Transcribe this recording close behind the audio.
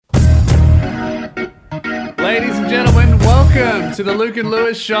Ladies and gentlemen, welcome to the Luke and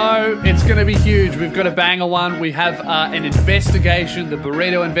Lewis show. It's going to be huge. We've got a banger one. We have an investigation, the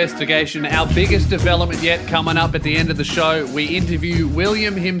burrito investigation, our biggest development yet coming up at the end of the show. We interview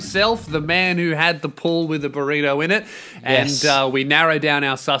William himself, the man who had the pool with the burrito in it, and we narrow down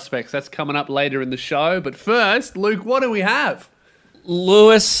our suspects. That's coming up later in the show. But first, Luke, what do we have?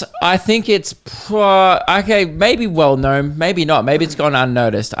 Lewis, I think it's okay, maybe well known, maybe not, maybe it's gone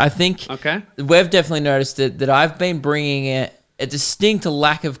unnoticed. I think we've definitely noticed it, that I've been bringing a distinct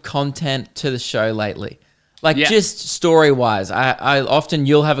lack of content to the show lately. Like just story-wise. I often,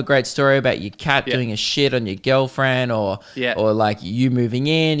 you'll have a great story about your cat doing a shit on your girlfriend or like you moving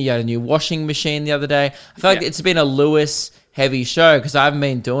in, you had a new washing machine the other day. I feel like it's been a Lewis-heavy show because I haven't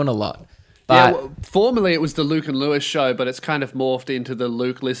been doing a lot. Formerly it was the Luke and Lewis show, but it's kind of morphed into the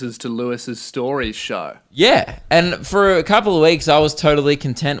Luke listens to Lewis's stories show. Yeah, and for a couple of weeks I was totally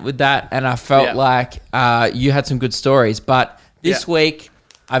content with that, and I felt like you had some good stories. But this week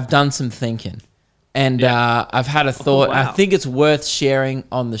I've done some thinking, and I've had a thought. I think it's worth sharing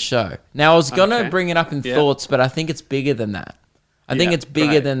on the show. Now I was gonna bring it up in thoughts, but I think it's bigger than that. I think it's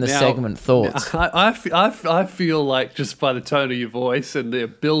bigger than the segment thoughts. I feel like, just by the tone of your voice and the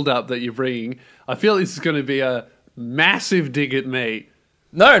build-up that you're bringing, I feel this is going to be a massive dig at me.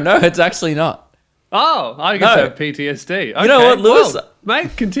 No, it's actually not. Oh, I guess I have PTSD. Okay. You know what, Lewis? Well,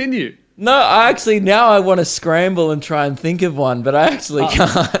 mate, continue. No, now I want to scramble and try and think of one, but I actually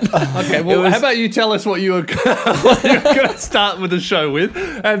can't. Okay, well, how about you tell us what you were going to start with the show with,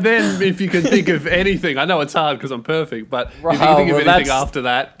 and then if you can think of anything. I know it's hard because I'm perfect, but if you can think of anything after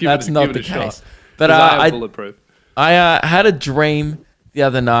that, give it a shot. But I am bulletproof. I had a dream the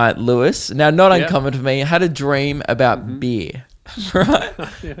other night, Lewis. Now, not uncommon for me. I had a dream about beer, right?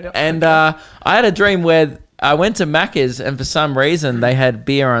 And I had a dream where I went to Macca's and for some reason they had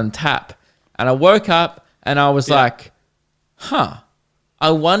beer on tap. And I woke up and I was like, I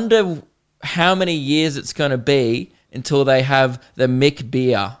wonder how many years it's going to be until they have the Mick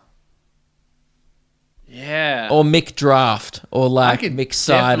beer. Yeah. Or Mick draft or like Mick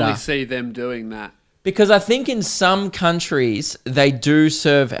cider. I definitely see them doing that. Because I think in some countries they do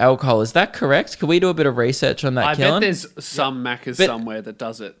serve alcohol. Is that correct? Can we do a bit of research on that, I bet there's some Macca's somewhere that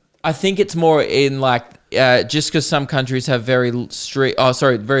does it. I think it's more in like just because some countries have very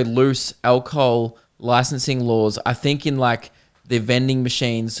loose alcohol licensing laws. I think in like the vending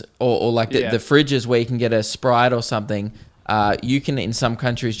machines or like the fridges where you can get a Sprite or something, you can in some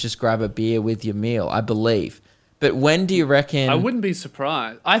countries just grab a beer with your meal, I believe. But when do you reckon? I wouldn't be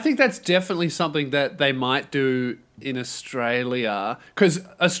surprised. I think that's definitely something that they might do in Australia, because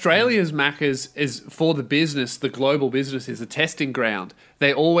Australia's Macca's is for the business, the global business is a testing ground.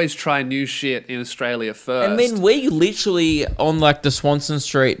 They always try new shit in Australia first. I mean, we literally on like the Swanston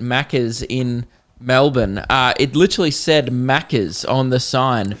Street Macca's in Melbourne, it literally said Macca's on the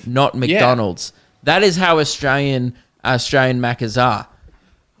sign, not McDonald's. That is how Australian Macca's are.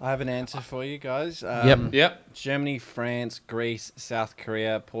 I have an answer for you guys. Yep. Germany, France, Greece, South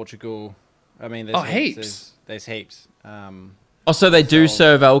Korea, Portugal. I mean, there's heaps. There's heaps. So they do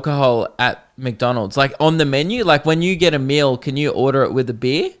serve alcohol at McDonald's, like on the menu. Like when you get a meal, can you order it with a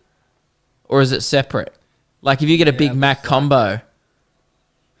beer, or is it separate? Like if you get a Big Mac combo.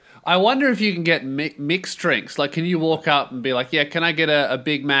 I wonder if you can get mixed drinks. Like, can you walk up and be like, "Yeah, can I get a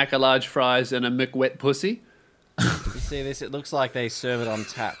Big Mac, a large fries, and a McWet pussy?" You see this? It looks like they serve it on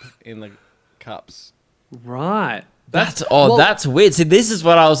tap in the cups. Right. That's weird. See, this is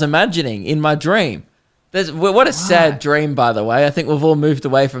what I was imagining in my dream. What a sad dream, by the way. I think we've all moved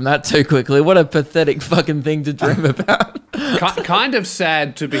away from that too quickly. What a pathetic fucking thing to dream about. Kind of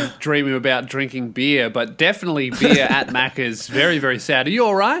sad to be dreaming about drinking beer, but definitely beer at Macca's. Very, very sad. Are you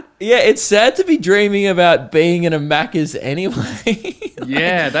all right? Yeah, it's sad to be dreaming about being in a Macca's anyway.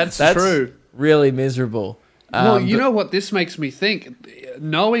 Yeah, that's true. Really miserable. Well, you know what this makes me think?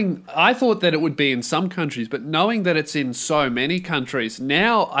 I thought that it would be in some countries, but knowing that it's in so many countries,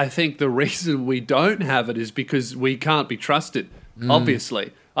 now I think the reason we don't have it is because we can't be trusted,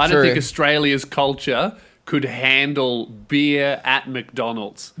 obviously. I don't think Australia's culture could handle beer at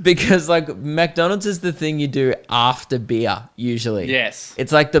McDonald's. Because, like, McDonald's is the thing you do after beer, usually. Yes.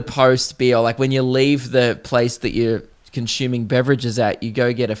 It's like the post-beer. Like, when you leave the place that you're consuming beverages at, you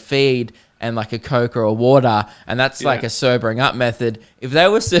go get a feed and like a Coke or a water, and that's like a sobering up method. If they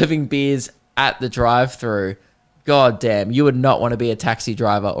were serving beers at the drive-thru, god damn, you would not want to be a taxi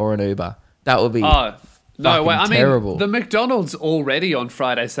driver or an Uber. That would be terrible. The McDonald's already on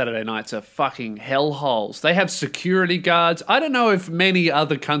Friday, Saturday nights are fucking hellholes. They have security guards. I don't know if many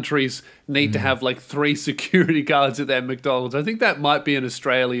other countries need to have like 3 security guards at their McDonald's. I think that might be an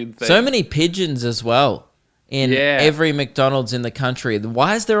Australian thing. So many pigeons as well in every McDonald's in the country.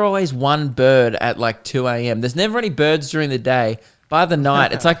 Why is there always one bird at like 2 a.m.? There's never any birds during the day. By the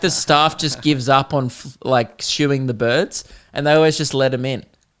night, it's like the staff just gives up on like shooing the birds, and they always just let them in.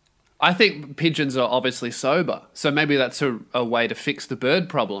 I think pigeons are obviously sober, so maybe that's a way to fix the bird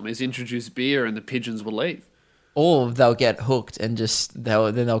problem, is introduce beer and the pigeons will leave. Or they'll get hooked and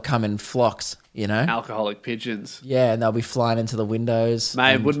they'll come in flocks, you know? Alcoholic pigeons. Yeah, and they'll be flying into the windows.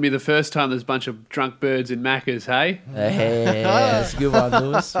 Mate, it wouldn't be the first time there's a bunch of drunk birds in Macca's, hey? Hey, that's a good one,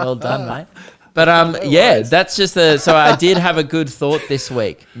 Lewis. Well done, mate. But yeah, that's just so I did have a good thought this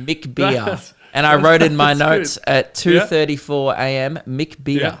week. Mick Beer. And I wrote in my notes at 2:34 a.m. Mick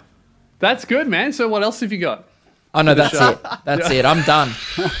Beer. Yeah. That's good, man. So what else have you got? Oh, no, that's it. That's it. I'm done.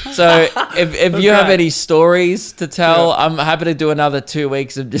 So if you have any stories to tell, I'm happy to do another 2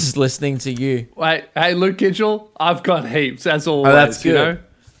 weeks of just listening to you. Wait, hey, Luke Kitchell, I've got heaps, as always. Oh, that's good. You know?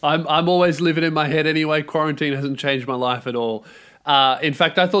 I'm always living in my head anyway. Quarantine hasn't changed my life at all. In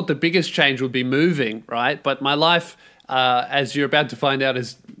fact, I thought the biggest change would be moving, right? But my life, as you're about to find out,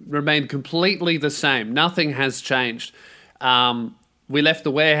 has remained completely the same. Nothing has changed. We left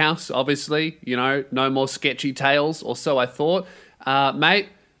the warehouse, obviously, you know, no more sketchy tales, or so I thought. Mate,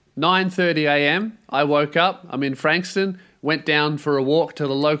 9:30 a.m., I woke up, I'm in Frankston, went down for a walk to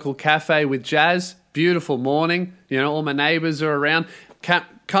the local cafe with Jazz. Beautiful morning, you know, all my neighbours are around.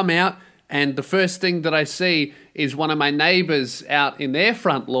 Come out, and the first thing that I see is one of my neighbours out in their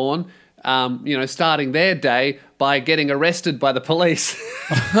front lawn, you know, starting their day by getting arrested by the police.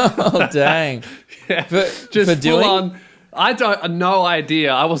 Oh, dang. Yeah, just for full on. No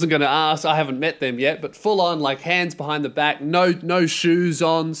idea. I wasn't going to ask. I haven't met them yet, but full on, like hands behind the back, no shoes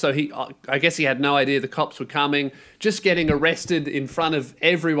on. So I guess he had no idea the cops were coming. Just getting arrested in front of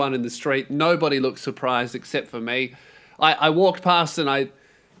everyone in the street. Nobody looked surprised except for me. I walked past and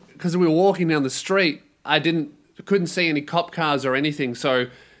because we were walking down the street, couldn't see any cop cars or anything. So,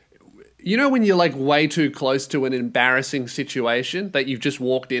 you know, when you're like way too close to an embarrassing situation that you've just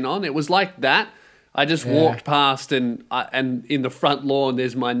walked in on, it was like that. I just walked past and in the front lawn,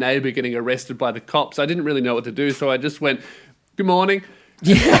 there's my neighbour getting arrested by the cops. I didn't really know what to do, so I just went, "Good morning."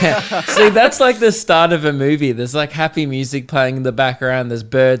 Yeah. See, that's like the start of a movie. There's like happy music playing in the background. There's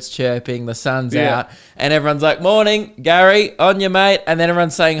birds chirping. The sun's out. And everyone's like, "Morning, Gary, on your mate." And then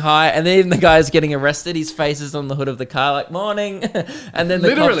everyone's saying hi. And then even the guy's getting arrested. His face is on the hood of the car like, "Morning." And then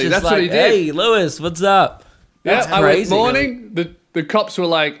the cops just that's like, what he did. "Hey, Lewis, what's up?" That's I crazy. went, "Morning." The cops were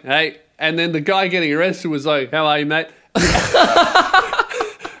like, "Hey." And then the guy getting arrested was like, "How are you, mate?"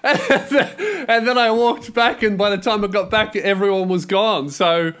 And then I walked back, and by the time I got back, everyone was gone.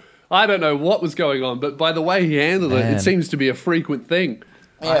 So I don't know what was going on, but by the way he handled it, it seems to be a frequent thing.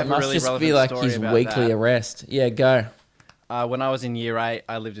 Yeah, it must just be like his weekly arrest. Yeah, go. When I was in year 8,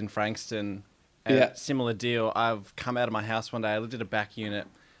 I lived in Frankston. And similar deal. I've come out of my house one day. I lived in a back unit,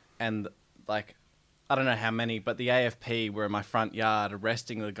 and like, I don't know how many, but the AFP were in my front yard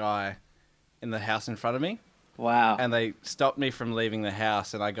arresting the guy in the house in front of me. Wow. And they stopped me from leaving the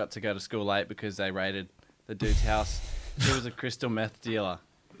house, and I got to go to school late because they raided the dude's house. He was a crystal meth dealer.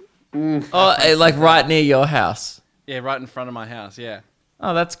 Oh, like right near your house? Yeah, right in front of my house, yeah.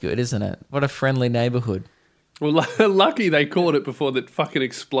 Oh, that's good, isn't it? What a friendly neighborhood. Well, lucky they caught it before that fucking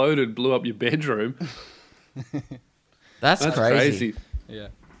exploded, blew up your bedroom. That's crazy. Yeah.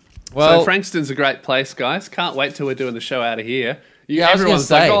 Well, so Frankston's a great place, guys. Can't wait till we're doing the show out of here. Everyone's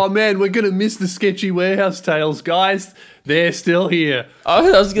say, like, "Oh man, we're gonna miss the sketchy warehouse tales, guys." They're still here. I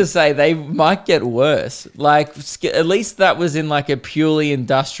was gonna say they might get worse. Like at least that was in like a purely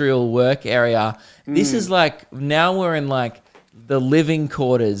industrial work area. This is like now we're in like the living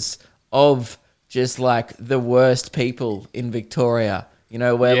quarters of just like the worst people in Victoria. You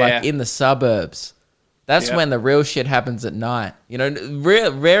know, we're like in the suburbs. That's when the real shit happens at night. You know,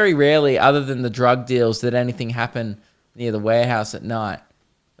 very rarely, other than the drug deals, did anything happen near the warehouse at night.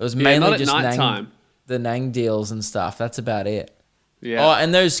 It was mainly just the Nang deals and stuff. That's about it. Yeah. Oh,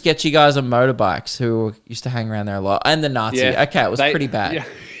 and those sketchy guys on motorbikes who used to hang around there a lot. And the Nazi. Yeah. Okay, it was pretty bad. Yeah.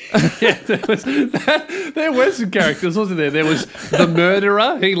 There were some characters, wasn't there? There was the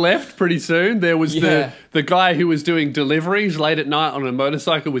murderer. He left pretty soon. There was the guy who was doing deliveries late at night on a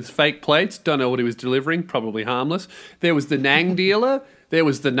motorcycle with fake plates. Don't know what he was delivering. Probably harmless. There was the Nang dealer. There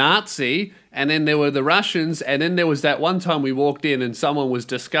was the Nazi. And then there were the Russians. And then there was that one time we walked in and someone was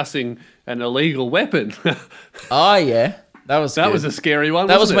discussing an illegal weapon. Oh, yeah. That was a scary one.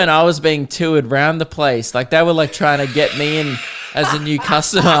 That was when I was being toured around the place. Like they were like trying to get me in as a new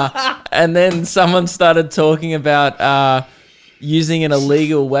customer, and then someone started talking about using an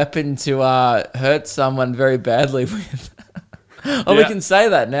illegal weapon to hurt someone very badly with. We can say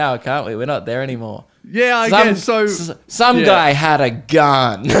that now, can't we? We're not there anymore. Yeah, I guess so. Some guy had a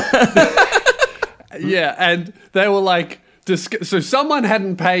gun. Yeah, and they were like, so someone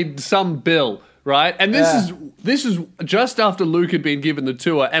hadn't paid some bill, right? And this is just after Luke had been given the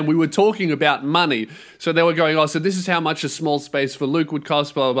tour, and we were talking about money. So they were going, oh, so this is how much a small space for Luke would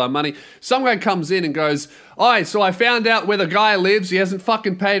cost, blah, blah, blah, money. Some guy comes in and goes, oh, so I found out where the guy lives. He hasn't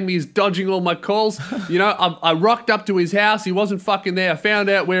fucking paid me. He's dodging all my calls. You know, I rocked up to his house. He wasn't fucking there. I found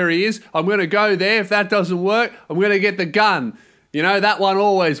out where he is. I'm going to go there. If that doesn't work, I'm going to get the gun. You know, that one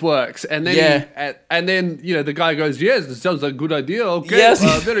always works. And then, and then you know, the guy goes, yes, this sounds like a good idea. Okay, yes.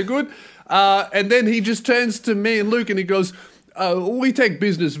 Very good. And then he just turns to me and Luke and he goes, we take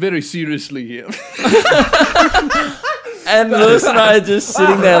business very seriously here. And Lewis and I are just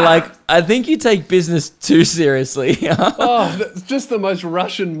sitting there like, I think you take business too seriously. Oh, that's just the most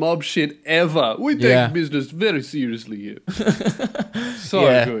Russian mob shit ever. We take business very seriously here. So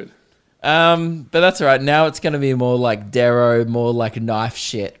good. But that's all right. Now it's going to be more like Darrow, more like knife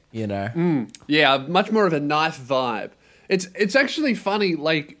shit, you know? Yeah, much more of a knife vibe. It's actually funny,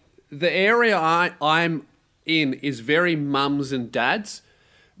 like, the area I'm in is very mums and dads,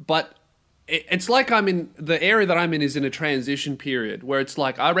 but it's like the area that I'm in is in a transition period where it's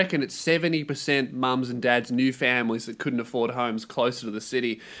like, I reckon it's 70% mums and dads, new families that couldn't afford homes closer to the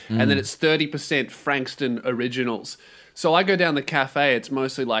city. And then it's 30% Frankston originals. So I go down the cafe, it's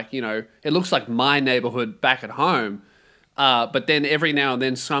mostly like, you know, it looks like my neighborhood back at home. But then every now and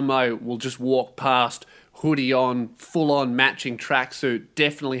then somebody will just walk past, hoodie on, full on matching tracksuit,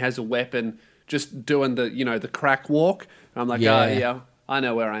 definitely has a weapon, just doing the, you know, the crack walk. And I'm like, yeah, I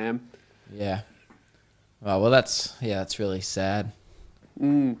know where I am. Yeah. Oh, well, that's really sad.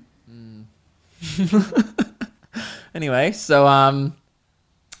 Anyway, so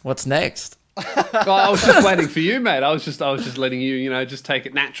what's next? Well, I was just waiting for you, mate. I was just letting you, you know, just take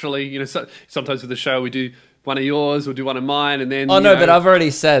it naturally. You know, sometimes with the show we do one of yours, we'll do one of mine, and then... Oh, no, but I've already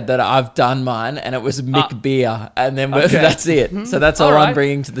said that I've done mine, and it was Mick Beer, and then that's it. So that's all I'm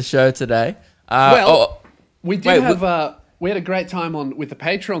bringing to the show today. We had a great time with the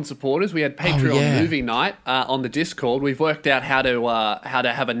Patreon supporters. We had Patreon movie night on the Discord. We've worked out how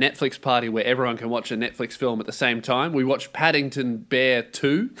to have a Netflix party where everyone can watch a Netflix film at the same time. We watched Paddington Bear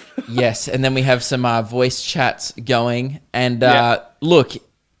 2. Yes, and then we have some voice chats going. And look,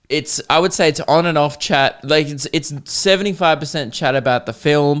 I would say it's on and off chat. Like it's 75% chat about the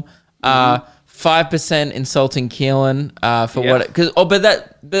film. 5% insulting Keelan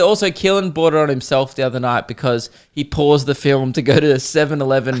but also Keelan brought it on himself the other night because he paused the film to go to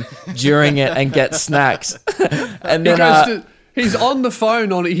 7-Eleven during it and get snacks. And then he's on the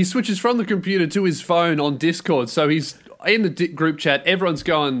phone he switches from the computer to his phone on Discord. So he's in the group chat. Everyone's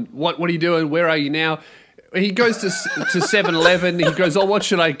going, what are you doing? Where are you now? He goes to 7-Eleven. He goes, oh, what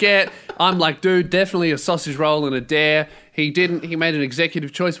should I get? I'm like, dude, definitely a sausage roll and a dare. He didn't. He made an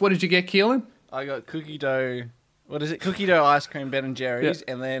executive choice. What did you get, Keelan? I got cookie dough. What is it? Cookie dough ice cream, Ben & Jerry's,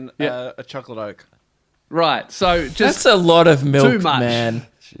 and then a chocolate oak. Right. So that's a lot of milk, man.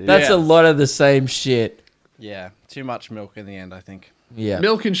 That's a lot of the same shit. Yeah, too much milk in the end, I think. Yeah,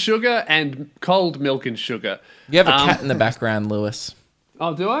 milk and sugar and cold milk and sugar. You have a cat in the background, Lewis.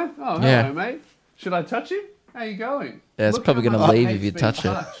 Oh, do I? Oh, hello, mate. Should I touch him? How you going? Yeah, it's probably going to leave if you touch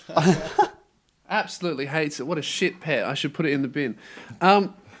it. Absolutely hates it. What a shit pet. I should put it in the bin.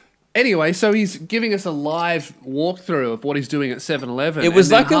 Anyway, so he's giving us a live walkthrough of what he's doing at 7-Eleven. It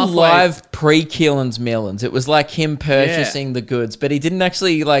was like a live pre-Keelan's Melons. It was like him purchasing the goods, but he didn't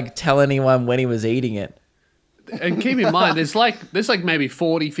actually like tell anyone when he was eating it. And keep in mind, there's like maybe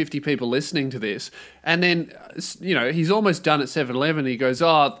 40, 50 people listening to this. And then, you know, he's almost done at 7-Eleven. He goes,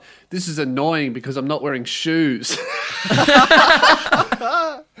 oh, this is annoying because I'm not wearing shoes.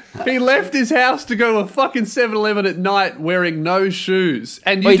 He left his house to go to a fucking 7-Eleven at night wearing no shoes.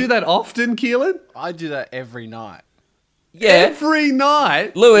 And you do that often, Keelan? I do that every night. Yeah. Every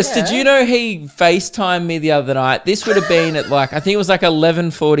night? Lewis, did you know he FaceTimed me the other night? This would have been at I think it was like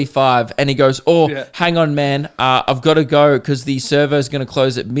 11:45. And he goes, hang on, man. I've got to go because the servo's going to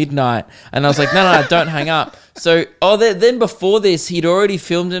close at midnight. And I was like, no, don't hang up. So, then before this, he'd already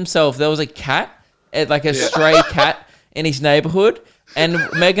filmed himself. There was a cat, like a stray cat in his neighborhood. And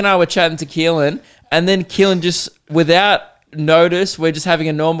Meg and I were chatting to Keelan. And then Keelan just, without notice, we're just having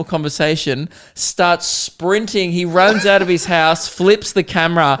a normal conversation, starts sprinting. He runs out of his house, flips the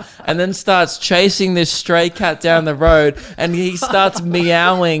camera, and then starts chasing this stray cat down the road, and he starts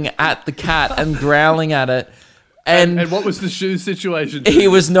meowing at the cat and growling at it. And what was the shoe situation? He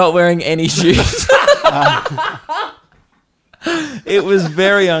was not wearing any shoes. It was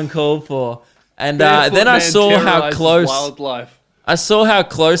very uncalled for. And then I saw how close... wildlife. I saw how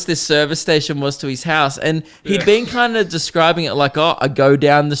close this service station was to his house, and he'd been kind of describing it like, oh, I go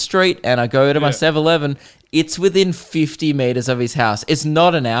down the street and I go to my 7-Eleven. It's within 50 meters of his house. It's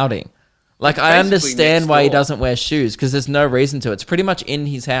not an outing. Like, I understand why he doesn't wear shoes, because there's no reason to. It's pretty much in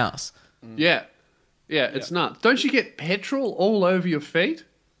his house. Yeah. Yeah, it's nuts. Don't you get petrol all over your feet?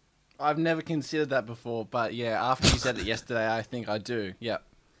 I've never considered that before, but yeah, after you said it yesterday, I think I do. Yeah.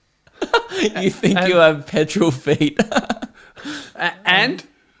 You think you have petrol feet? And?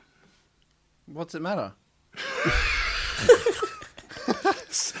 What's it matter?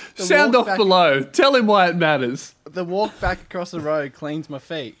 Sound off below. Tell him why it matters. The walk back across the road cleans my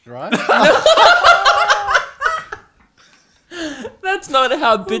feet, right? That's not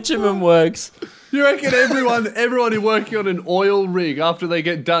how bitumen works. You reckon everyone who working on an oil rig, after they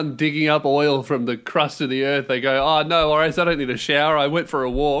get done digging up oil from the crust of the earth, they go, oh, no worries, I don't need a shower. I went for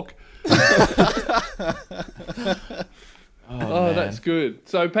a walk. Oh, that's good.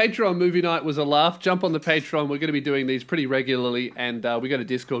 So Patreon movie night was a laugh. Jump on the Patreon. We're going to be doing these pretty regularly, and we got a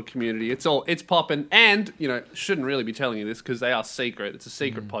Discord community. It's popping, and shouldn't really be telling you this because they are secret. It's a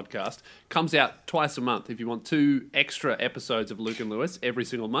secret podcast. Comes out twice a month. If you want 2 extra episodes of Luke and Lewis every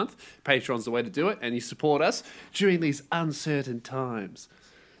single month, Patreon's the way to do it, and you support us during these uncertain times.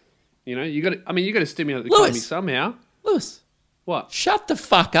 You got to stimulate the economy somehow. Lewis, what? Shut the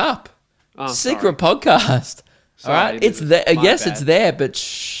fuck up. Oh, secret podcast. Sorry, all right, it's there. Yes, bad. It's there, but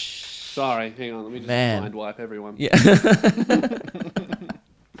shh. Sorry, hang on. Let me just blind wipe everyone. Yeah.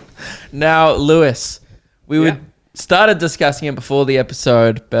 Now, Lewis, we started discussing it before the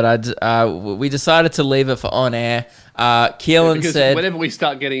episode, but we decided to leave it for on air. Keelan said, whenever we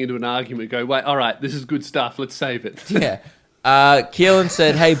start getting into an argument, go, wait, all right, this is good stuff. Let's save it. Yeah. Keelan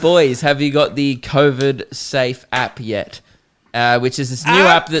said, hey boys, have you got the COVID Safe app yet? Which is this new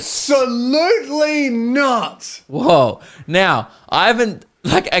app that's... Absolutely not! Whoa. Now, I haven't...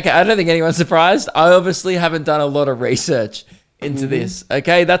 I don't think anyone's surprised. I obviously haven't done a lot of research into this,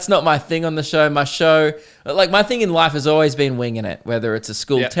 okay? That's not my thing on the show. My thing in life has always been winging it, whether it's a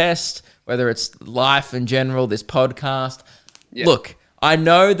school test, whether it's life in general, this podcast. Yep. Look, I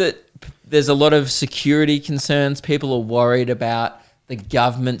know that there's a lot of security concerns. People are worried about the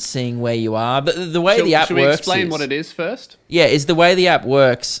government seeing where you are. But the way the app works... Should we explain what it is first? Yeah, is the way the app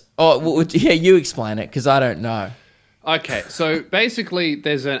works... Oh, yeah, you explain it, because I don't know. Okay, so basically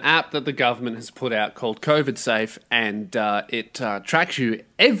there's an app that the government has put out called COVID Safe, and it tracks you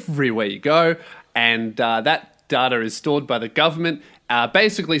everywhere you go, and that data is stored by the government,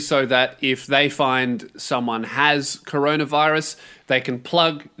 basically so that if they find someone has coronavirus, they can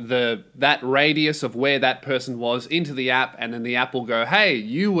plug that radius of where that person was into the app, and then the app will go, hey,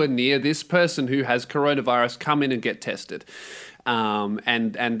 you were near this person who has coronavirus, come in and get tested.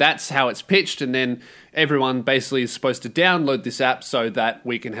 And that's how it's pitched, and then everyone basically is supposed to download this app so that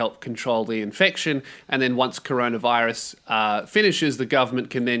we can help control the infection, and then once coronavirus finishes, the government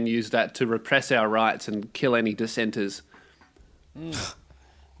can then use that to repress our rights and kill any dissenters.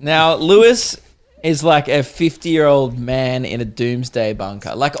 Now, Lewis is like a 50-year-old man in a doomsday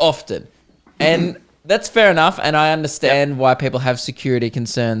bunker, like often. And that's fair enough, and I understand why people have security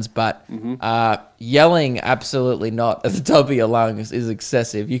concerns, but yelling absolutely not at the top of your lungs is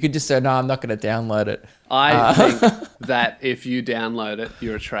excessive. You could just say, no, I'm not going to download it. I think that if you download it,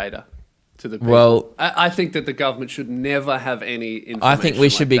 you're a traitor to the people. Well, I think that the government should never have any information. I think we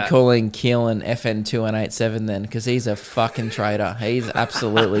should be calling Keelan FN2187 then, because he's a fucking traitor. He's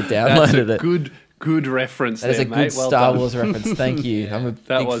absolutely downloaded it. Good reference. That's a good Star Wars reference. Thank you. I'm a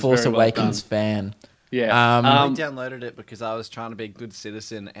big Force Awakens fan. Yeah. I downloaded it because I was trying to be a good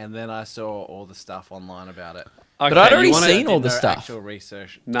citizen, and then I saw all the stuff online about it. Okay, but I'd already seen all the stuff. Actual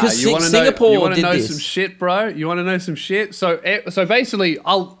research. No, you want to know some shit, bro? You want to know some shit? So basically,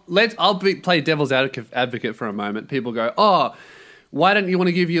 I'll play devil's advocate for a moment. People go, oh, why don't you want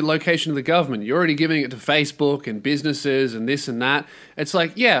to give your location to the government? You're already giving it to Facebook and businesses and this and that. It's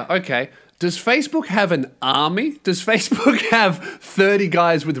like, yeah, okay. Does Facebook have an army? Does Facebook have 30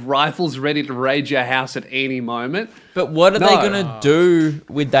 guys with rifles ready to raid your house at any moment? But what are they going to do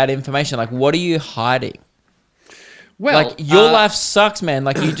with that information? Like, what are you hiding? Well, like, your life sucks, man.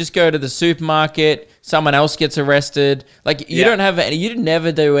 Like, you just go to the supermarket, someone else gets arrested. Like, you don't have any, you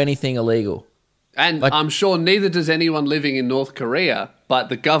never do anything illegal. And I'm sure neither does anyone living in North Korea, but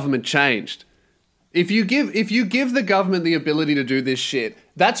the government changed. If you give the government the ability to do this shit,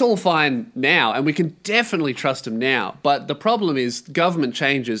 that's all fine now, and we can definitely trust them now. But the problem is government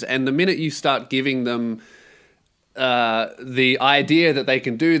changes, and the minute you start giving them the idea that they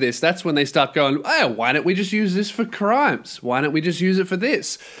can do this, that's when they start going, oh, why don't we just use this for crimes? Why don't we just use it for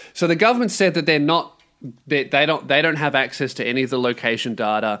this? So the government said that they're not they don't have access to any of the location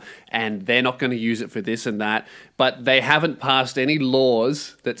data, and they're not going to use it for this and that. But they haven't passed any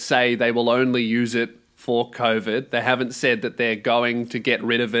laws that say they will only use it for COVID. They haven't said that they're going to get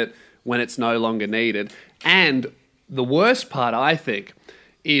rid of it when it's no longer needed. And the worst part, I think,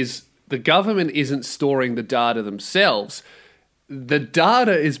 is the government isn't storing the data themselves. The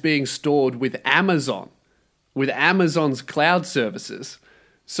data is being stored with Amazon, with Amazon's cloud services.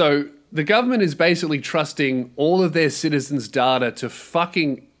 So the government is basically trusting all of their citizens' data to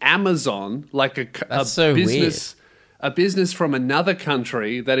fucking Amazon, like a business, a business from another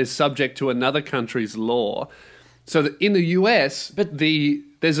country that is subject to another country's law. So that in the US,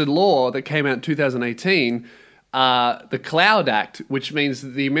 there's a law that came out in 2018, the Cloud Act, which means that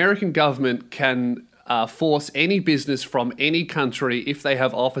the American government can force any business from any country, if they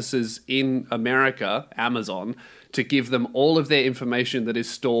have offices in America, Amazon, to give them all of their information that is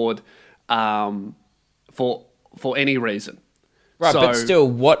stored for any reason. Right, but still,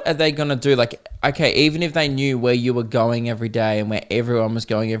 what are they going to do? Like, okay, even if they knew where you were going every day and where everyone was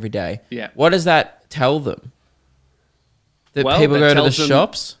going every day, what does that tell them? That people go to the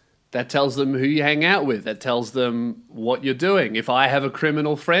shops? That tells them who you hang out with. That tells them what you're doing. If I have a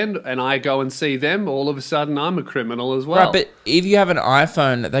criminal friend and I go and see them, all of a sudden I'm a criminal as well. Right, but if you have an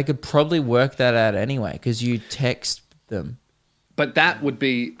iPhone, they could probably work that out anyway because you text them. But that would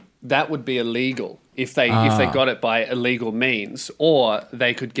be illegal if they got it by illegal means, or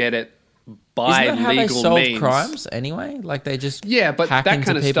they could get it by legal means. Isn't that how they solve crimes anyway? Like they just but hack that into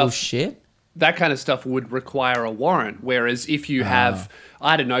kind of people's stuff, shit? That kind of stuff would require a warrant. Whereas if you have,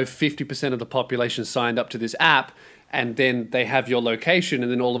 I don't know, 50% of the population signed up to this app, and then they have your location,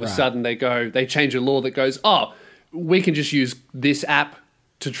 and then all of a sudden they change a law that goes, oh, we can just use this app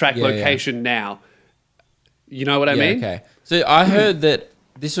to track location now. You know what I mean? Okay. So I heard that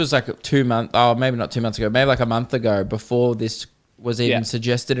this was like 2 months, maybe not 2 months ago, maybe like a month ago, before this was even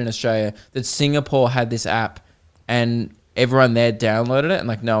suggested in Australia, that Singapore had this app and everyone there downloaded it and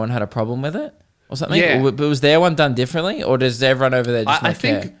like no one had a problem with it or something? Yeah. But was their one done differently, or does everyone over there just not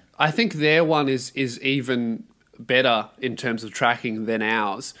care? I think their one is even better in terms of tracking than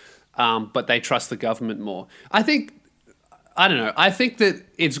ours, but they trust the government more. I don't know. I think that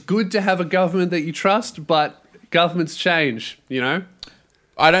it's good to have a government that you trust, but governments change, you know?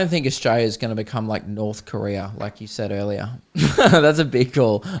 I don't think Australia is going to become like North Korea, like you said earlier. That's a big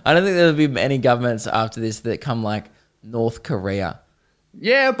call. I don't think there'll be any governments after this that come like North Korea.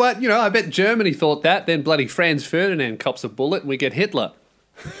 Yeah, but, you know, I bet Germany thought that. Then bloody Franz Ferdinand cops a bullet and we get Hitler.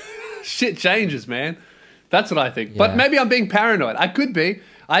 Shit changes, man. That's what I think. Yeah. But maybe I'm being paranoid. I could be.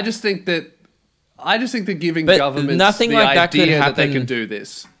 I just think that giving governments nothing the like idea that they can do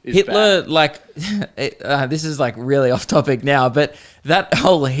this is Hitler, bad. like, this is like really off topic now, but that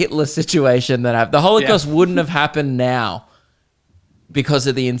whole Hitler situation that happened, the Holocaust wouldn't have happened now because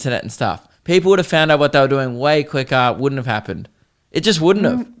of the internet and stuff. People would have found out what they were doing way quicker. Wouldn't have happened. It just wouldn't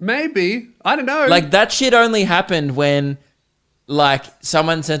have. Maybe. I don't know. Like, that shit only happened when, like,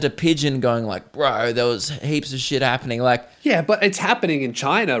 someone sent a pigeon going like, bro, there was heaps of shit happening. Like, yeah, but it's happening in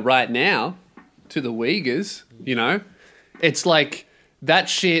China right now to the Uyghurs, you know? It's like that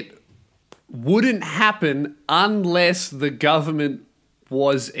shit wouldn't happen unless the government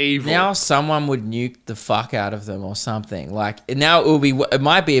was evil. Now someone would nuke the fuck out of them or something. Like, now it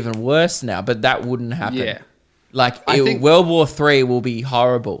might be even worse now, but that wouldn't happen. Yeah. Like, World War III will be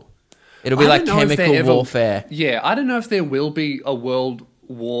horrible. It'll be like chemical warfare. Yeah, I don't know if there will be a world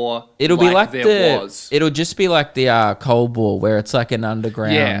war. It'll be like there was. It'll just be like the Cold War, where it's like an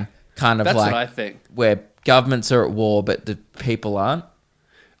underground kind of that's like what I think. Where governments are at war, but the people aren't.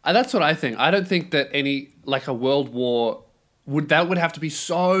 That's what I think. I don't think that a world war would have to be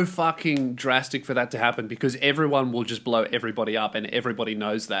so fucking drastic for that to happen, because everyone will just blow everybody up and everybody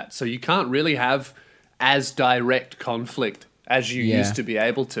knows that. So you can't really have as direct conflict as you used to be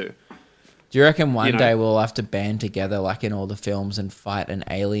able to. Do you reckon one day we'll have to band together like in all the films and fight an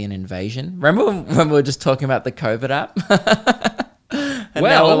alien invasion? Remember when we were just talking about the COVID app? And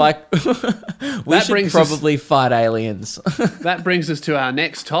now we're like, we should probably fight aliens. That brings us to our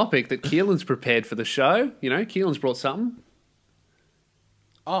next topic that Keelan's prepared for the show. You know, Keelan's brought something.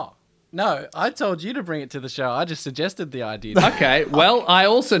 Oh, no, I told you to bring it to the show. I just suggested the idea. Okay, well, I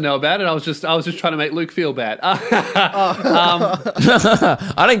also know about it. I was just trying to make Luke feel bad. I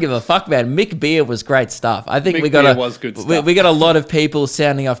don't give a fuck, man. Mick Beer was great stuff. I think Mick was good stuff. We got a lot of people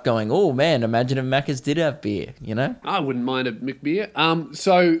sounding off going, oh, man, imagine if Macca's did have beer, you know? I wouldn't mind a Mick Beer.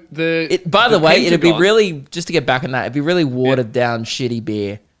 By the way, it'd be really, just to get back on that, it'd be really watered down shitty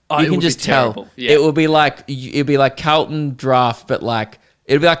beer. You can just tell. Yeah. It would be like Carlton Draft, but like,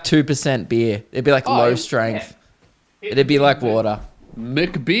 It'd be like 2% beer. It'd be like low strength. Yeah. It'd be like water.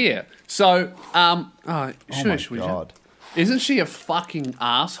 McBeer. So, shush, my God. Isn't she a fucking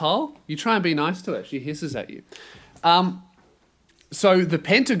asshole? You try and be nice to her. She hisses at you. So the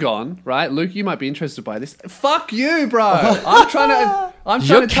Pentagon, right? Luke, you might be interested by this. Fuck you, bro. I'm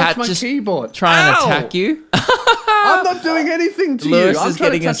trying to touch my keyboard. Trying to attack you? I'm not doing anything to Lewis you. I'm is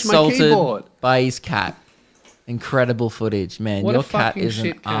trying getting to touch my keyboard. assaulted by his cat. Incredible footage, man. What Your a cat fucking is an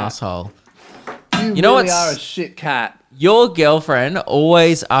shit cat. asshole. You know really are a shit cat. Your girlfriend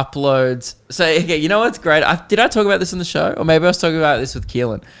always uploads. So, okay, you know what's great? Did I talk about this on the show? Or maybe I was talking about this with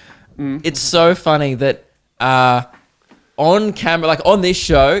Keelan. It's so funny that on camera, like on this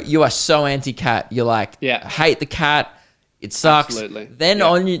show, you are so anti-cat. You're like, hate the cat. It sucks. Absolutely. Then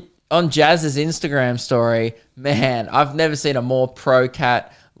on Jazz's Instagram story, man, I've never seen a more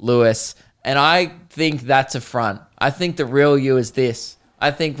pro-cat Lewis. And I think that's a front. I think the real you is this.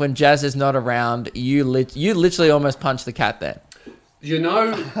 I think when Jazz is not around, you literally almost punch the cat there. You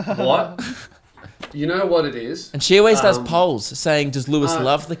know what? You know what it is? And she always does polls saying, does Lewis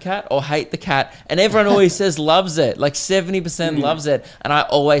love the cat or hate the cat? And everyone always says loves it. Like 70% loves it. And I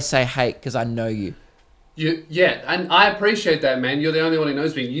always say hate because I know you. Yeah, and I appreciate that, man. You're the only one who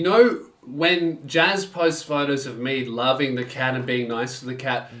knows me. You know, when Jazz posts photos of me loving the cat and being nice to the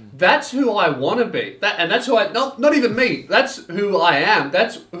cat, that's who I want to be. That's who not even me. That's who I am.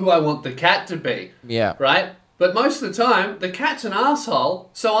 That's who I want the cat to be. Yeah. Right? But most of the time, the cat's an asshole,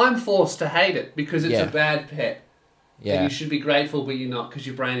 so I'm forced to hate it because it's a bad pet. Yeah. And you should be grateful, but you're not because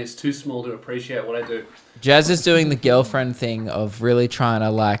your brain is too small to appreciate what I do. Jazz is doing the girlfriend thing of really trying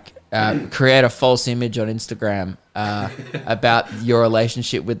to create a false image on Instagram about your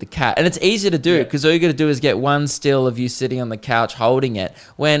relationship with the cat. And it's easy to do because all you got to do is get one still of you sitting on the couch holding it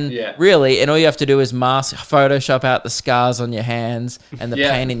when really, and all you have to do is Photoshop out the scars on your hands and the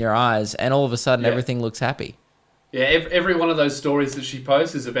pain in your eyes. And all of a sudden everything looks happy. Yeah, every one of those stories that she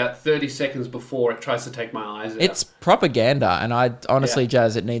posts is about 30 seconds before it tries to take my eyes out. It's propaganda, and I honestly,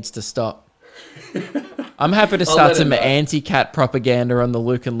 Jazz, it needs to stop. I'm happy to start some anti-cat propaganda on the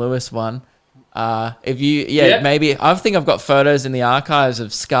Luke and Lewis one. If you, maybe I think I've got photos in the archives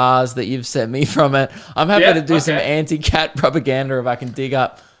of scars that you've sent me from it. I'm happy to do some anti-cat propaganda if I can dig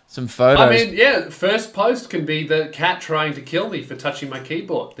up some photos. I mean, first post can be the cat trying to kill me for touching my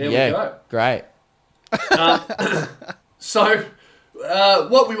keyboard. There we go. Great. So,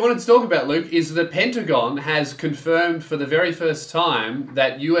 what we wanted to talk about, Luke, is the Pentagon has confirmed for the very first time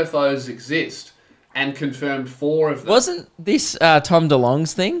that UFOs exist and confirmed 4 of them. Wasn't this Tom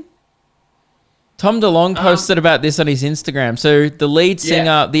DeLonge's thing? Tom DeLonge posted about this on his Instagram. So the lead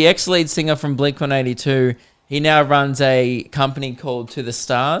singer, the ex-lead singer from Blink-182, he now runs a company called To The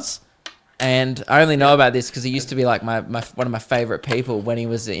Stars. And I only know about this because he used to be like one of my favorite people when he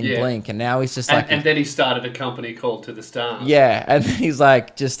was in Blink, and now he's just like. And then he started a company called To The Stars. Yeah, and he's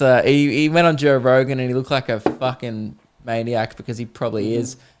like he went on Joe Rogan and he looked like a fucking maniac because he probably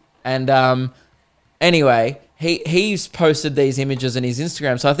is. And anyway, he's posted these images on his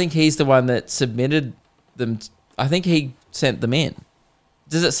Instagram, so I think he's the one that submitted them. I think he sent them in.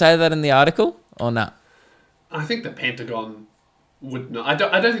 Does it say that in the article or not? I think the Pentagon would not.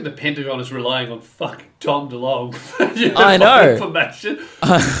 I don't think the Pentagon is relying on fucking Tom DeLonge for I know information.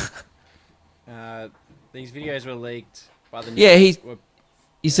 These videos were leaked by the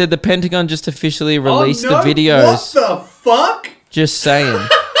he said the Pentagon just officially released the videos. What the fuck? Just saying.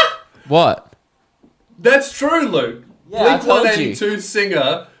 What? That's true, Luke. Yeah, Blink-182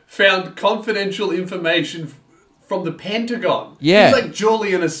 singer found confidential information from the Pentagon. Yeah. He's like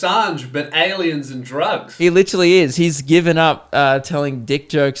Julian Assange, but aliens and drugs. He literally is. He's given up telling dick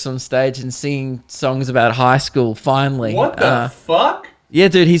jokes on stage and singing songs about high school, finally. What the fuck? Yeah,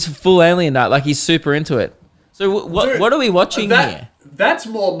 dude, he's full alien nut. Like, he's super into it. So what are we watching here? That's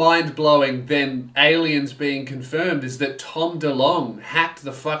more mind-blowing than aliens being confirmed, is that Tom DeLonge hacked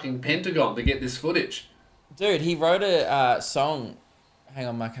the fucking Pentagon to get this footage. Dude, he wrote a song... Hang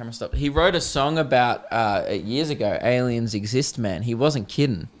on, my camera stopped. He wrote a song about years ago, Aliens Exist, man. He wasn't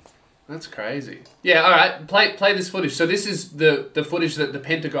kidding. That's crazy. Yeah, all right. Play this footage. So this is the footage that the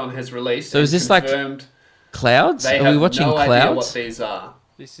Pentagon has released. So is this confirmed. Like clouds? Are we watching no clouds? Idea what these are.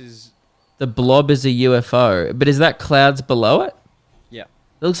 This is... The blob is a UFO. But is that clouds below it? Yeah.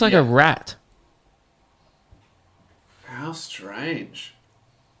 It looks like a rat. How strange.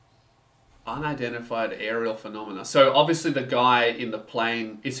 Unidentified aerial phenomena. So obviously the guy in the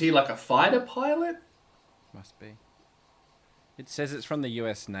plane, is he like a fighter pilot? Must be. It says it's from the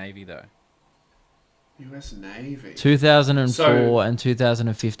US Navy though. US Navy. 2004 and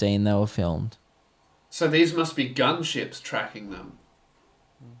 2015 they were filmed. So these must be gunships tracking them.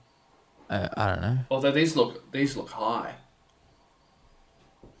 I don't know. Although these look high.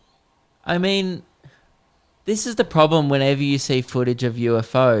 I mean, this is the problem whenever you see footage of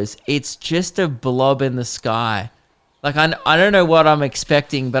UFOs. It's just a blob in the sky. Like, I don't know what I'm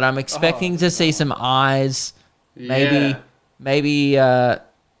expecting, but I'm expecting to see some eyes. Maybe...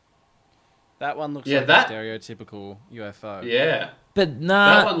 That one looks like a stereotypical UFO. Yeah. But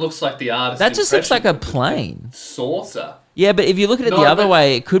nah... That one looks like the artist. That just looks like a plane. Saucer. Yeah, but if you look at it the other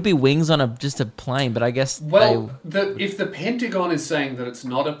way, it could be wings on just a plane, but I guess... if the Pentagon is saying that it's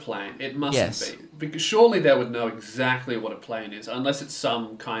not a plane, it mustn't be. Because surely they would know exactly what a plane is, unless it's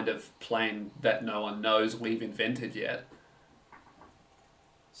some kind of plane that no one knows we've invented yet.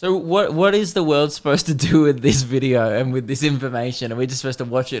 So what is the world supposed to do with this video and with this information? Are we just supposed to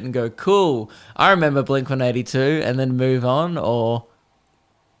watch it and go, cool, I remember Blink-182, and then move on, or...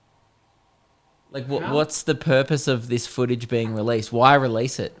 Like, what's the purpose of this footage being released? Why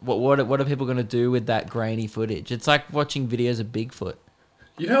release it? What are people going to do with that grainy footage? It's like watching videos of Bigfoot.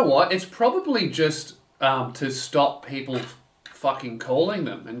 You know what? It's probably just to stop people fucking calling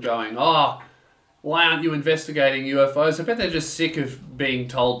them and going, oh, why aren't you investigating UFOs? I bet they're just sick of being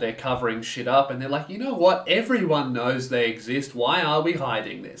told they're covering shit up. And they're like, you know what? Everyone knows they exist. Why are we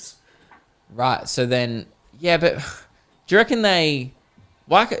hiding this? Right. So then, yeah, but do you reckon they...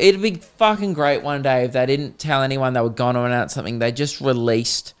 it'd be fucking great one day if they didn't tell anyone they were going to announce something. They just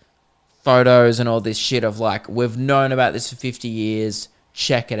released photos and all this shit of like, we've known about this for 50 years.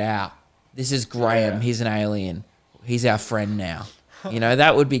 Check it out. This is Graham. Yeah. He's an alien. He's our friend now. You know,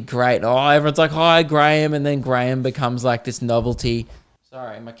 that would be great. Oh, everyone's like, hi, Graham. And then Graham becomes like this novelty.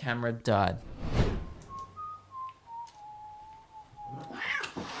 Sorry, my camera died.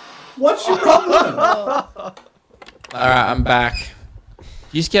 What's your problem? All right, I'm back.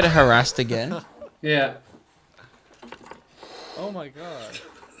 You just get harassed again. Yeah. Oh my god.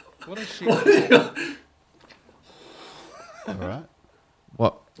 What a shit. Alright.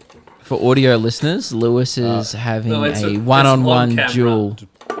 What? For audio listeners, Lewis is having a one-on-one duel.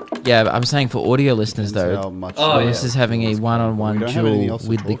 Yeah, but I'm saying for audio listeners though, Lewis is having a one-on-one duel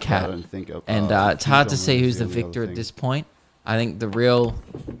with the cat. And it's hard to see who's the victor at this point. I think the real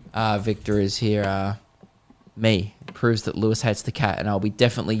victor is here, me. It proves that Lewis hates the cat, and I'll be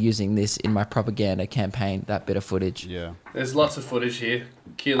definitely using this in my propaganda campaign, that bit of footage. Yeah. There's lots of footage here.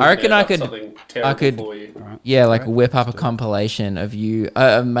 I reckon I could, yeah, like whip up a compilation of you,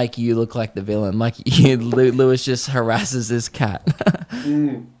 make you look like the villain. Like Lewis just harasses this cat.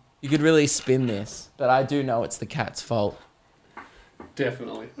 You could really spin this, but I do know it's the cat's fault.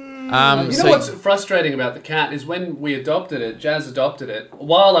 Definitely. You know what's frustrating about the cat is when we adopted it, Jazz adopted it,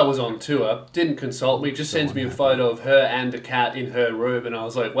 while I was on tour, didn't consult me, just sends me a photo of her and the cat in her room, and I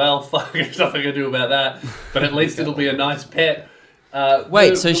was like, well, fuck, there's nothing I can do about that, but at least it'll be a nice pet.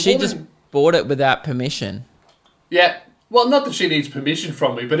 Wait, so she just bought it without permission? Yeah. Well, not that she needs permission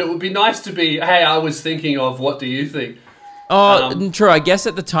from me, but it would be nice to be, hey, I was thinking of, what do you think? Oh, true. I guess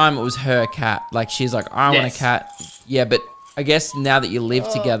at the time it was her cat. Like, she's like, I want a cat. Yeah, but I guess now that you live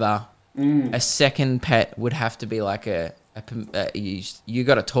together, a second pet would have to be like you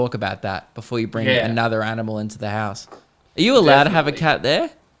got to talk about that before you bring another animal into the house. Are you allowed to have a cat there?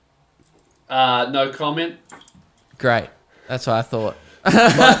 No comment. Great. That's what I thought.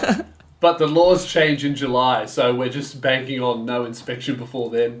 But the laws change in July, so we're just banking on no inspection before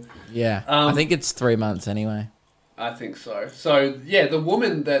then. Yeah. I think it's 3 months anyway. I think so. So, yeah, the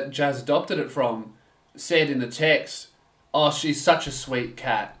woman that Jazz adopted it from said in the text, oh, she's such a sweet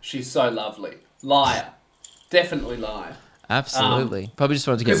cat. She's so lovely. Liar. Definitely liar. Absolutely. Probably just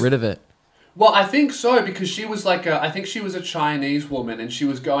wanted to get rid of it. Well, I think so, because she was like I think she was a Chinese woman, and she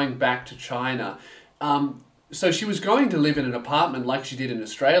was going back to China. So she was going to live in an apartment like she did in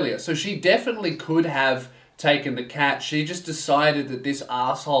Australia. So she definitely could have taken the cat. She just decided that this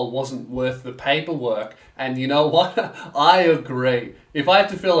asshole wasn't worth the paperwork. And you know what? I agree. If I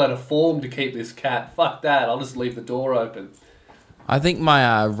have to fill out a form to keep this cat, fuck that. I'll just leave the door open. I think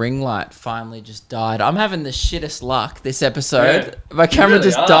my ring light finally just died. I'm having the shittest luck this episode. Yeah, my camera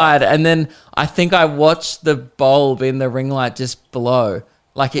really just died. And then I think I watched the bulb in the ring light just blow.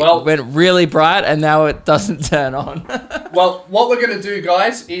 Like it went really bright and now it doesn't turn on. Well, what we're going to do,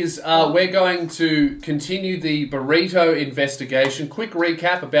 guys, is we're going to continue the burrito investigation. Quick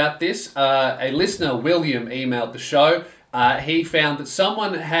recap about this. A listener, William, emailed the show. He found that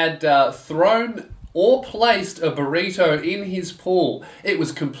someone had thrown or placed a burrito in his pool. It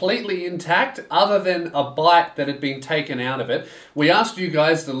was completely intact other than a bite that had been taken out of it. We asked you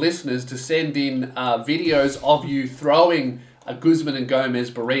guys, the listeners, to send in videos of you throwing Guzman and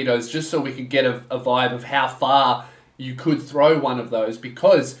Gomez burritos, just so we could get a vibe of how far you could throw one of those,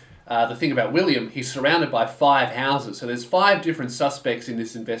 because the thing about William, he's surrounded by 5 houses. So there's 5 different suspects in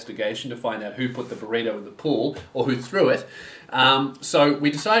this investigation to find out who put the burrito in the pool or who threw it. So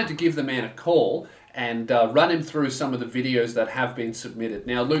we decided to give the man a call and run him through some of the videos that have been submitted.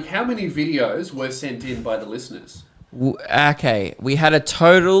 Now, Luke, how many videos were sent in by the listeners? Okay, we had a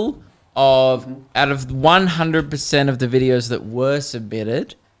total of, out of 100% of the videos that were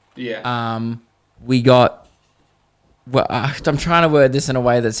submitted, we got, well, I'm trying to word this in a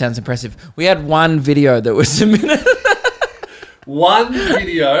way that sounds impressive. We had 1 video that was submitted. 1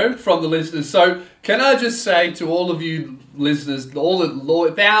 video from the listeners. So can I just say to all of you listeners, all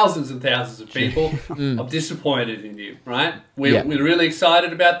the thousands and thousands of people, I'm disappointed in you, right? We're really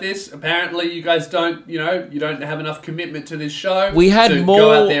excited about this. Apparently you guys don't, you don't have enough commitment to this show. We had to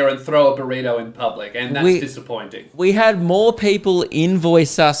go out there and throw a burrito in public, and that's disappointing. We had more people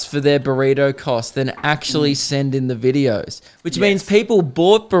invoice us for their burrito cost than actually send in the videos, which means people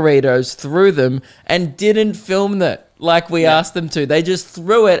bought burritos, threw them, and didn't film that like we asked them to. They just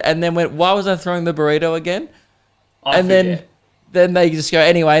threw it and then went, why was I throwing the burrito again? Then they just go,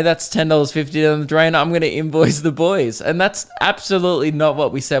 anyway, that's $10.50 down the drain. I'm going to invoice the boys. And that's absolutely not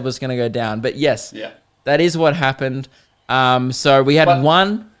what we said was going to go down. But yes, that is what happened. So we had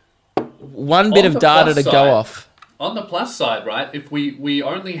one bit of data to go off. On the plus side, right, if we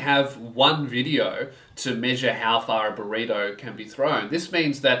only have 1 video to measure how far a burrito can be thrown, this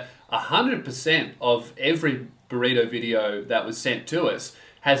means that 100% of every burrito video that was sent to us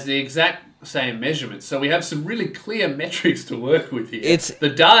has the exact same measurements. So we have some really clear metrics to work with here. The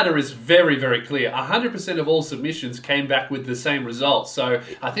data is very, very clear. 100% of all submissions came back with the same results. So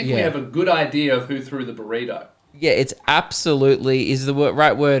I think we have a good idea of who threw the burrito. Yeah, it's absolutely, is the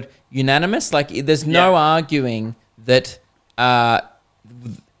right word, unanimous? Like, there's no arguing that...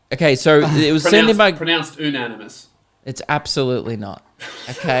 okay, so it was sent in by... Pronounced unanimous. It's absolutely not.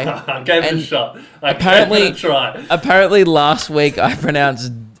 Okay. I gave it a shot. Apparently last week I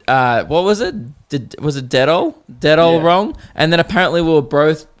pronounced what was it? Was it Deadol? Deadol wrong? And then apparently we were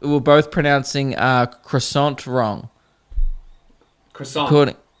both pronouncing croissant wrong.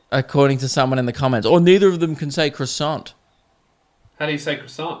 Croissant. According to someone in the comments. Or neither of them can say croissant. How do you say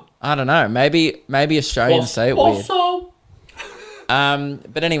croissant? I don't know. Maybe Australians say it weird.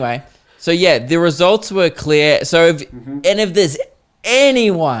 But anyway, so yeah, the results were clear. So if there's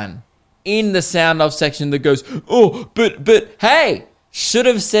anyone in the sound off section that goes, oh, but hey, should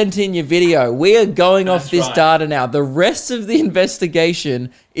have sent in your video. We are going off this data now. The rest of the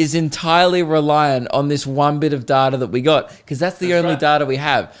investigation is entirely reliant on this 1 bit of data that we got, because that's the only data we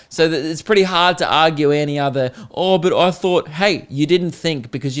have. So it's pretty hard to argue any other, oh, but I thought, hey, you didn't think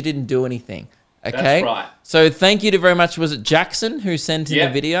because you didn't do anything. Okay? That's right. So thank you to very much, was it Jackson who sent in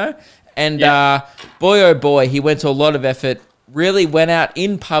the video? And boy, oh boy, he went to a lot of effort, really went out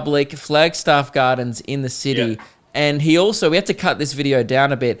in public, Flagstaff Gardens in the city. And he also, we had to cut this video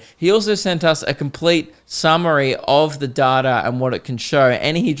down a bit. He also sent us a complete summary of the data and what it can show.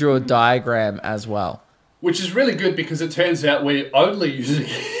 And he drew a diagram as well. Which is really good because it turns out we're only using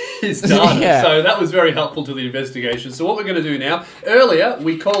his data. So that was very helpful to the investigation. So what we're going to do now, earlier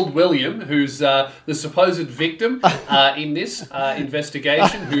we called William, who's the supposed victim in this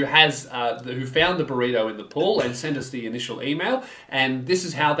investigation, who found the burrito in the pool and sent us the initial email. And this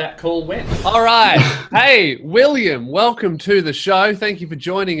is how that call went. All right. Hey, William, welcome to the show. Thank you for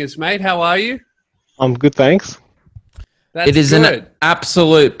joining us, mate. How are you? I'm good, thanks. It is an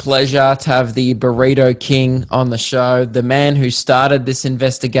absolute pleasure to have the Burrito King on the show, the man who started this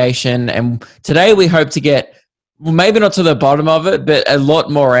investigation. And today we hope to get, well, maybe not to the bottom of it, but a lot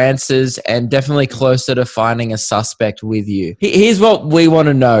more answers and definitely closer to finding a suspect with you. Here's what we want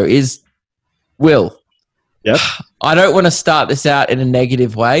to know is, Will, I don't want to start this out in a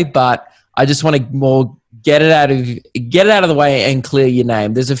negative way, but I just want to get it out of the way and clear your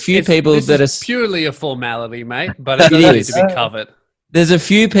name. There's a few people that are purely a formality, mate, but it doesn't need to be covered. There's a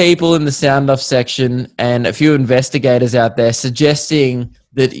few people in the sound off section and a few investigators out there suggesting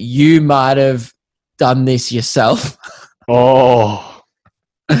that you might have done this yourself. Oh.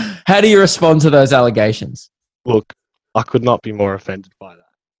 How do you respond to those allegations? Look, I could not be more offended by that.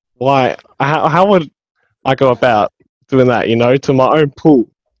 Why? How would I go about doing that, to my own pool?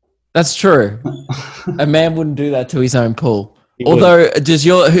 That's true. A man wouldn't do that to his own pool. Although,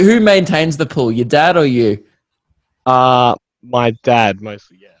 who maintains the pool? Your dad or you? My dad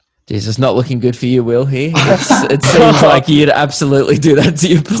mostly, yeah. Jeez, it's not looking good for you, Will, here. It seems like you'd absolutely do that to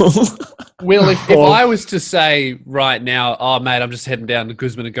your pool. Will, if I was to say right now, oh, mate, I'm just heading down to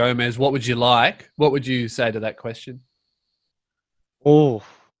Guzman and Gomez, what would you like? What would you say to that question? Oh,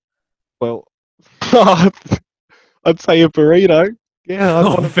 well, I'd say a burrito.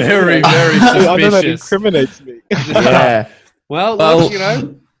 Yeah, very suspicious. I know that incriminates me. Yeah. Well,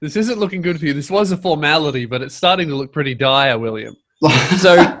 look, this isn't looking good for you. This was a formality, but it's starting to look pretty dire, William.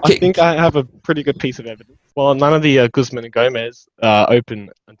 So I think I have a pretty good piece of evidence. Well, none of the Guzman and Gomez open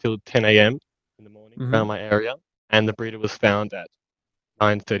until 10 a.m. in the morning around my area, and the burrito was found at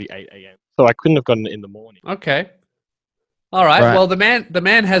 9:38 a.m. So I couldn't have gotten it in the morning. Okay. All right. Well, the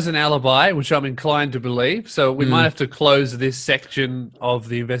man has an alibi, which I'm inclined to believe. So we might have to close this section of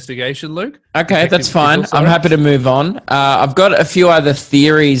the investigation, Luke. Okay, that's fine. I'm happy to move on. I've got a few other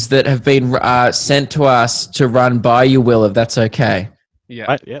theories that have been sent to us to run by you, Will, if that's okay. Yeah.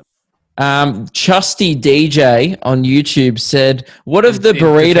 Right, yeah. Chusty DJ on YouTube said, "What if the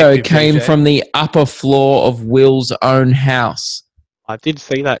burrito came from the upper floor of Will's own house?" I did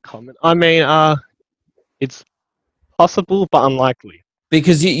see that comment. I mean, it's possible, but unlikely.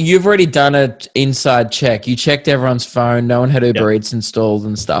 Because you've already done an inside check. You checked everyone's phone. No one had Uber Eats installed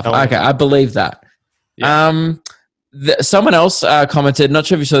and stuff. Okay, I believe that. Yeah. Someone else commented, not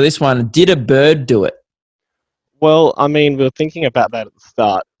sure if you saw this one, did a bird do it? Well, I mean, we were thinking about that at the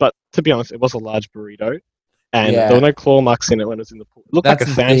start, but to be honest, it was a large burrito, and there were no claw marks in it when it was in the pool. It looked like a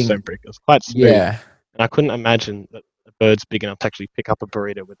sandstone brick. It was quite smooth. Yeah. And I couldn't imagine that a bird's big enough to actually pick up a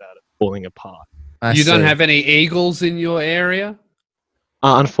burrito without it falling apart. You don't have any eagles in your area?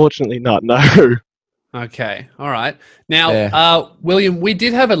 Unfortunately not, no. Okay, all right. Now, William, we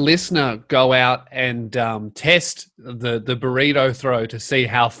did have a listener go out and test the burrito throw to see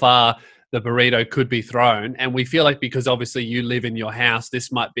how far the burrito could be thrown. And we feel like because obviously you live in your house,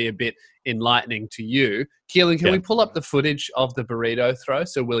 this might be a bit enlightening to you. Keelan, can we pull up the footage of the burrito throw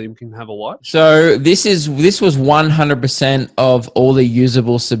so William can have a watch? So this was 100% of all the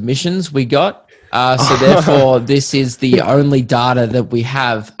usable submissions we got. So therefore, this is the only data that we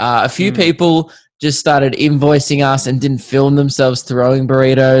have. A few people just started invoicing us and didn't film themselves throwing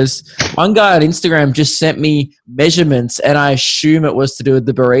burritos. One guy on Instagram just sent me measurements, and I assume it was to do with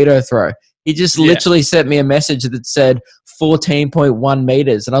the burrito throw. He just literally sent me a message that said 14.1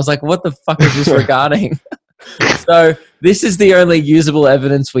 meters. And I was like, what the fuck is this regarding? So this is the only usable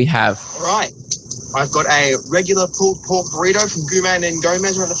evidence we have. All right. I've got a regular pulled pork burrito from Guzman and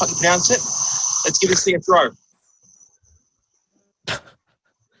Gomez, whatever the fuck you pronounce it. Let's give this thing a throw.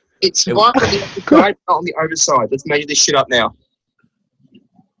 It's right on the outside, not on the overside. Let's measure this shit up now.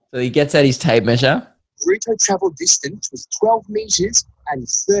 So he gets out his tape measure. Burrito travel distance was 12 meters and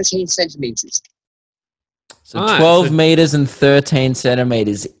 13 centimeters. So 12 meters and 13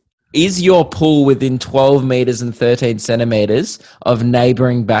 centimeters. Is your pool within 12 meters and 13 centimeters of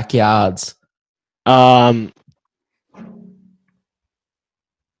neighboring backyards? Only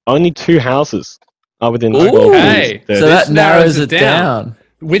 2 houses are within 12 meters. So that narrows it down.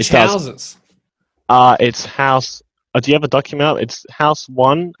 Which houses? It's house... do you have a document? It's house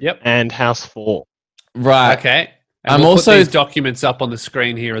 1 and house 4. Right. Okay. And we'll put these documents up on the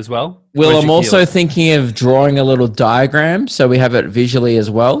screen here as well. Well, I'm also thinking of drawing a little diagram so we have it visually as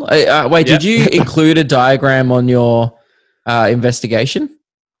well. Wait, did you include a diagram on your investigation?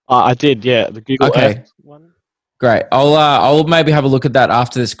 I did, yeah. The Google Earth one. Great. I'll maybe have a look at that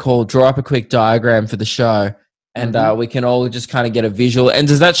after this call. Draw up a quick diagram for the show, and we can all just kind of get a visual. And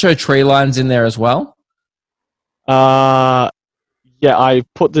does that show tree lines in there as well? Yeah, I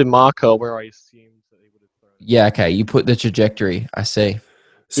put the marker where I assumed that they would have thrown. Yeah, okay. You put the trajectory. I see.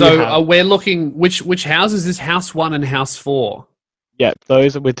 So we're looking, which houses is house 1 and house 4? Yeah,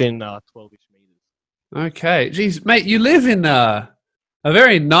 those are within 12-ish meters. Okay. Geez, mate, you live in a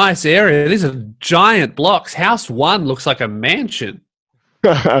very nice area. These are giant blocks. House 1 looks like a mansion.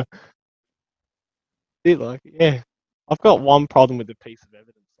 Yeah. I've got one problem with the piece of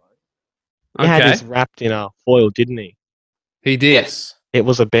evidence, though. He had this wrapped in foil, didn't he? He did. Yes. It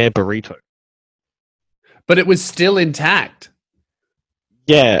was a bare burrito. But it was still intact.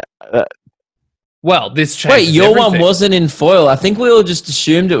 Yeah. Well, this changes Wait, your everything. one wasn't in foil. I think we all just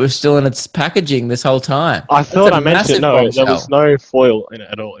assumed it was still in its packaging this whole time. I thought I mentioned it. No, there was no foil in it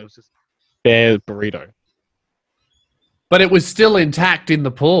at all. It was just bare burrito. But it was still intact in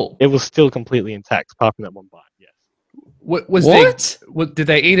the pool. It was still completely intact, apart from that one bite, yes. Did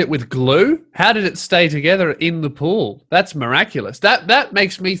they eat it with glue? How did it stay together in the pool? That's miraculous. That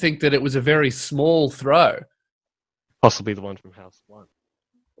makes me think that it was a very small throw. Possibly the one from house 1.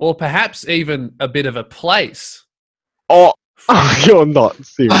 Or perhaps even a bit of a place. Oh, you're not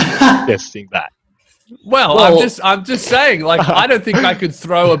seriously suggesting that. Well, I'm just saying, like, I don't think I could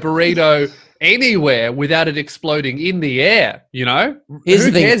throw a burrito anywhere without it exploding in the air, you know?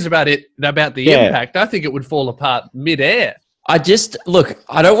 Who cares about the impact? I think it would fall apart mid-air. I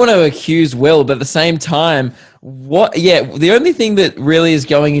don't want to accuse Will, but at the same time, the only thing that really is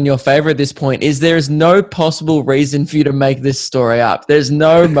going in your favor at this point is there is no possible reason for you to make this story up. There's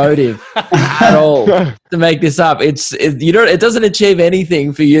no motive at all to make this up. It doesn't achieve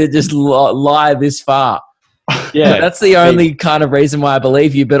anything for you to just lie this far. Yeah, that's the only kind of reason why I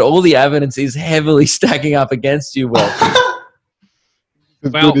believe you, but all the evidence is heavily stacking up against you, Will.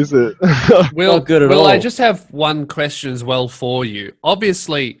 Good, is it? Not good at all. I just have one question as well for you.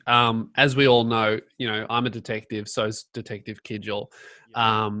 Obviously, as we all know, I'm a detective, so is Detective Kidgel.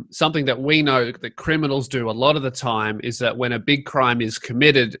 Something that we know that criminals do a lot of the time is that when a big crime is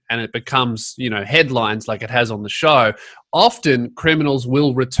committed and it becomes, headlines like it has on the show, often criminals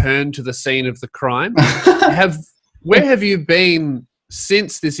will return to the scene of the crime. Where have you been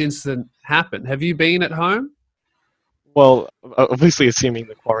since this incident happened? Have you been at home? Well, obviously, assuming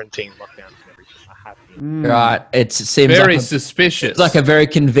the quarantine lockdowns and everything are happening. Right. It seems very suspicious. It's like a very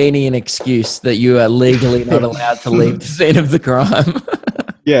convenient excuse that you are legally not allowed to leave the scene of the crime.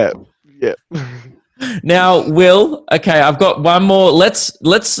 Yeah. Now, Will, okay, I've got one more. Let's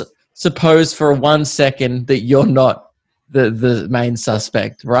suppose for 1 second that you're not the main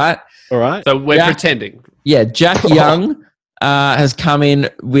suspect, right? All right. So we're pretending. Yeah, Jack Young has come in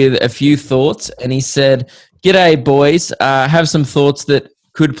with a few thoughts, and he said, "G'day, boys. Have some thoughts that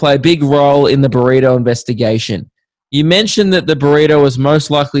could play a big role in the burrito investigation. You mentioned that the burrito was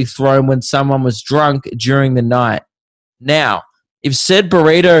most likely thrown when someone was drunk during the night. Now, if said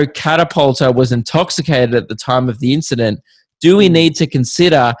burrito catapulter was intoxicated at the time of the incident, do we need to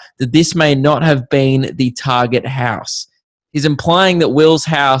consider that this may not have been the target house?" He's implying that Will's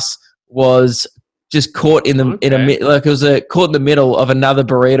house was just caught caught in the middle of another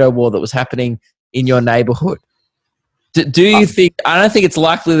burrito war that was happening in your neighborhood. Do you think? I don't think it's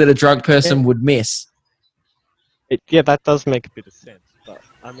likely that a drunk person would miss. That does make a bit of sense. But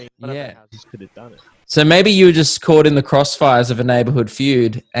I mean, what other houses could have done it? So maybe you were just caught in the crossfires of a neighborhood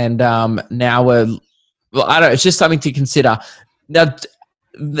feud, and now I don't know. It's just something to consider. Now,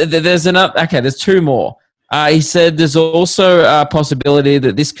 there's another. Okay, there's two more. He said there's also a possibility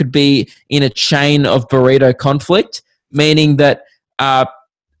that this could be in a chain of burrito conflict, meaning that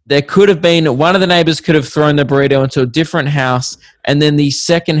there could have been one of the neighbors could have thrown the burrito into a different house, and then the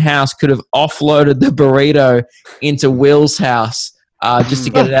second house could have offloaded the burrito into Will's house just to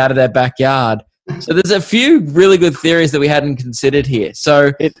get it out of their backyard. So there's a few really good theories that we hadn't considered here.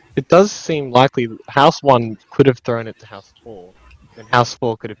 So it does seem likely House 1 could have thrown it to House 4. Then House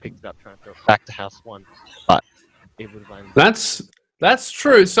 4 could have picked it up, trying to throw it back to House 1. But it would have That's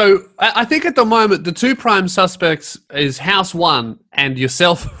true. So I think at the moment, the two prime suspects is House 1 and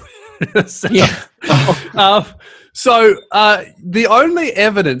yourself. Yeah. So the only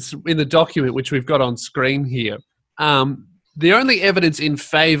evidence in the document, which we've got on screen here, the only evidence in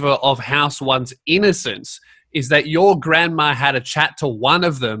favor of House 1's innocence is that your grandma had a chat to one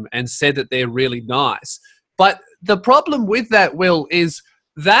of them and said that they're really nice. But the problem with that, Will, is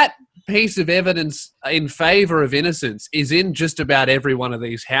that piece of evidence in favor of innocence is in just about every one of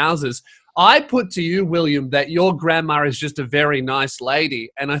these houses. I put to you, William, that your grandma is just a very nice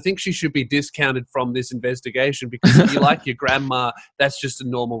lady, and I think she should be discounted from this investigation because if you like your grandma, that's just a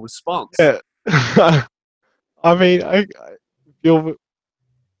normal response. Yeah. I mean, I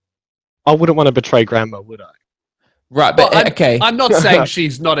wouldn't want to betray grandma, would I? Right, but okay. I'm not saying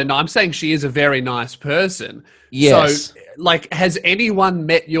she's not I'm saying she is a very nice person. Yes. So, has anyone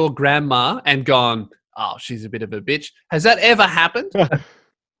met your grandma and gone, "Oh, she's a bit of a bitch"? Has that ever happened?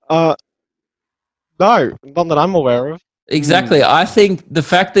 No, not that I'm aware of. Exactly. I think the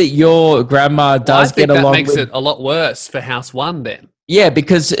fact that your grandma does get along, that makes it a lot worse for House 1 then. Yeah,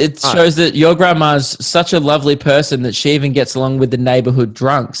 because it shows that your grandma's such a lovely person that she even gets along with the neighborhood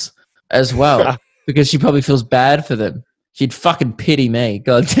drunks as well. Because she probably feels bad for them. She'd fucking pity me.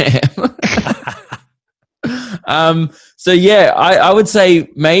 Goddamn. So yeah, I would say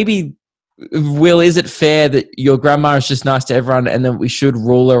maybe, Will, is it fair that your grandma is just nice to everyone and that we should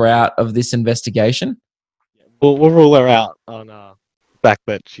rule her out of this investigation? We'll rule her out on the fact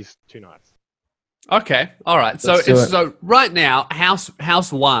that she's too nice. Okay, all right. So right now, House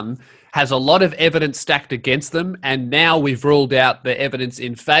 1 has a lot of evidence stacked against them, and now we've ruled out the evidence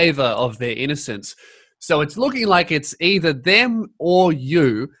in favor of their innocence. So it's looking like it's either them or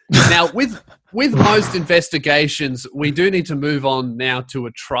you. Now, with most investigations, we do need to move on now to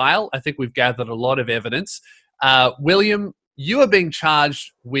a trial. I think we've gathered a lot of evidence. William, you are being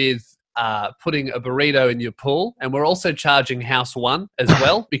charged with putting a burrito in your pool, and we're also charging House 1 as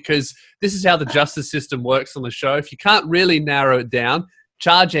well, because this is how the justice system works on the show. If you can't really narrow it down,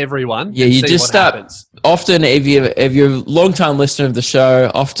 charge everyone. Yeah, and you see just what start. happens. Often, if you're a long-time listener of the show,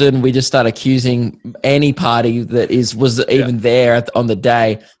 often we just start accusing any party that was even there on the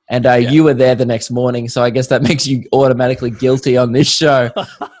day. And you were there the next morning, so I guess that makes you automatically guilty on this show.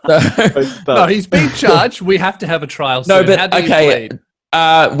 No, he's been charged. We have to have a trial soon. No, but How do you okay.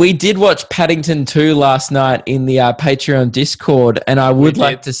 plead? We did watch Paddington 2 last night in the Patreon Discord, and I would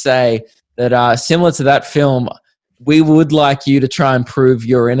like to say that similar to that film, we would like you to try and prove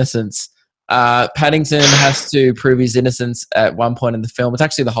your innocence. Paddington has to prove his innocence at one point in the film. It's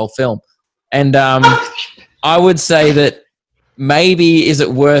actually the whole film. And I would say that maybe is it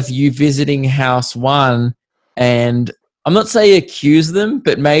worth you visiting House 1 and I'm not saying accuse them,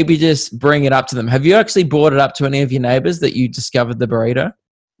 but maybe just bring it up to them. Have you actually brought it up to any of your neighbors that you discovered the burrito?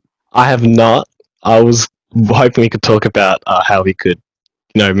 I have not. I was hoping we could talk about how we could,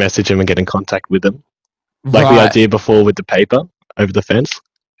 message them and get in contact with them. Like the idea before with the paper over the fence.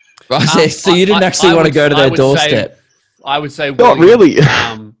 Right, so you didn't actually want to go to their doorstep. I would say, not really.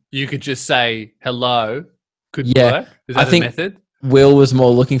 You could just say hello. Could work. Is that a method? Will was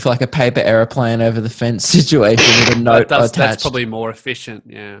more looking for like a paper aeroplane over the fence situation with a note attached. That's probably more efficient.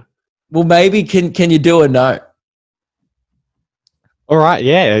 Yeah. Well, maybe can you do a note? All right.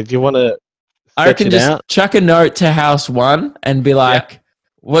 Yeah. If you want to, I reckon just chuck a note to House 1 and be like,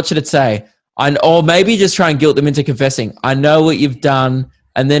 what should it say? Or maybe just try and guilt them into confessing. I know what you've done,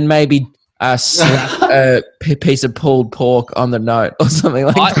 and then maybe slap a piece of pulled pork on the note or something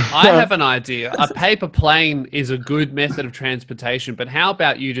like that. I have an idea. A paper plane is a good method of transportation, but how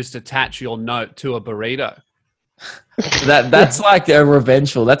about you just attach your note to a burrito? That's like a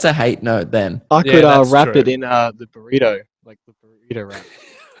revengeful. That's a hate note then. I could wrap it in the burrito, like the burrito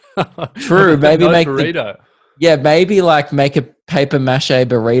wrap. True. Maybe make burrito. Maybe like make a paper mache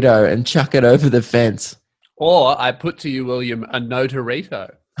burrito and chuck it over the fence. Or I put to you, William, a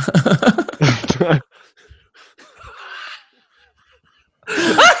notarito.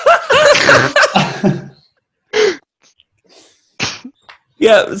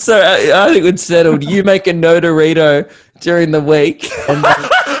 Yeah, so I think it's settled. You make a notarito during the week and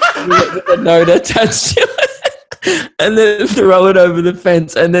with a note attached to it, and then throw it over the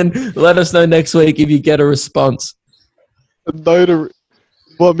fence, and then let us know next week if you get a response. A note?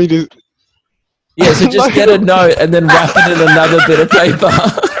 Want me to? Yeah, so just get a note and then wrap it in another bit of paper.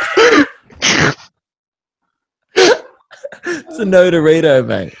 It's a notarito,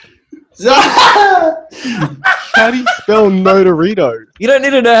 mate. How do you spell notarito? You don't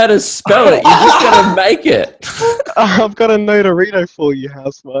need to know how to spell it. You just got to make it. I've got a notarito for you,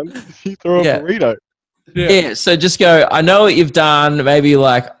 House 1. You throw a burrito. Yeah, so just go, I know what you've done. Maybe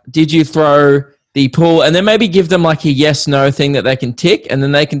like, did you throw the pool? And then maybe give them like a yes-no thing that they can tick, and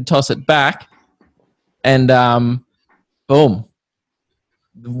then they can toss it back. And boom.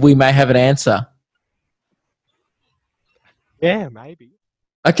 We may have an answer. Yeah, maybe.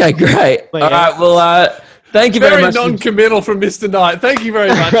 Okay, great. All right, well, thank you very much. Very non-committal from Mr. Knight. Thank you very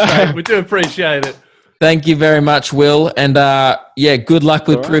much, mate. We do appreciate it. Thank you very much, Will. And good luck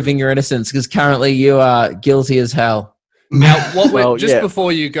with proving your innocence, because currently you are guilty as hell. Now,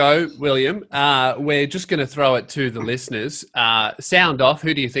 before you go, William, we're just going to throw it to the listeners. Sound off.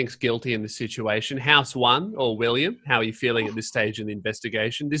 Who do you think's guilty in this situation? House 1 or William? How are you feeling at this stage in the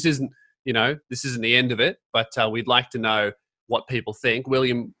investigation? This isn't the end of it, but we'd like to know what people think.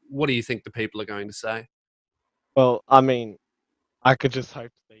 William, what do you think the people are going to say? Well, I mean, I could just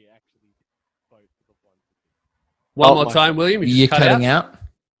hope they actually vote for the one. One more time, William. You're cutting out?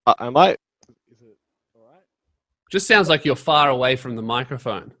 Am I? Is it all right? Just sounds like you're far away from the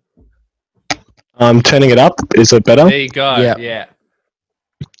microphone. I'm turning it up. Is it better? There you go. Yeah.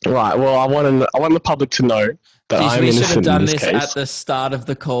 Right. Well, I want the public to know that I'm innocent in this case. We should have done this at the start of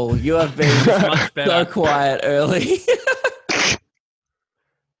the call. You have been much better. So quiet early.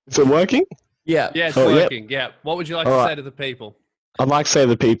 Is it working? Yeah. Yeah, it's working. Yeah. What would you like to say to the people? I'd like to say to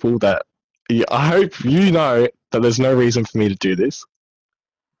the people that I hope you know that there's no reason for me to do this.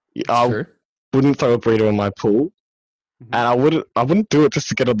 I wouldn't throw a burrito in my pool, and I wouldn't do it just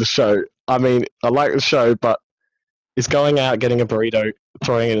to get on the show. I mean, I like the show, but is going out, getting a burrito,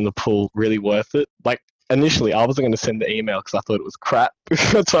 throwing it in the pool really worth it? Like, initially, I wasn't going to send the email because I thought it was crap.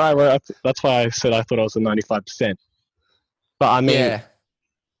 That's why I said I thought I was a 95%. But I mean,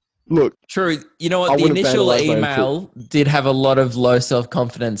 look. True. You know what? The initial email did have a lot of low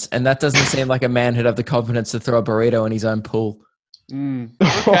self-confidence, and that doesn't seem like a man who'd have the confidence to throw a burrito in his own pool.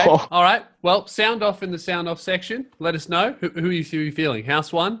 Okay. All right. Well, sound off in the sound off section. Let us know. Who are you feeling?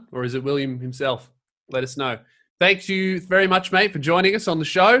 House 1 or is it William himself? Let us know. Thanks you very much, mate, for joining us on the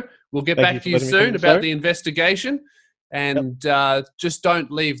show. We'll get back to you soon about the investigation. and just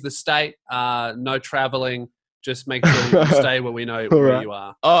don't leave the state. No traveling. Just make sure you stay where we know where you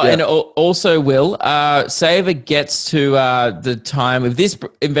are. Oh, and also, Will, say if it gets to the time, if this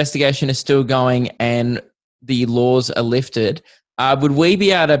investigation is still going and the laws are lifted, would we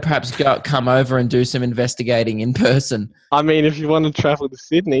be able to perhaps come over and do some investigating in person? I mean, if you want to travel to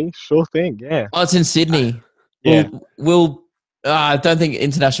Sydney, sure thing, yeah. Oh, it's in Sydney. Yeah. I don't think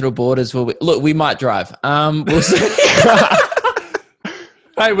international borders will be. Look, we might drive. We'll see.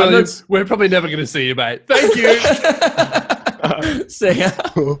 Hey, William, we're probably never going to see you, mate. Thank you. See ya.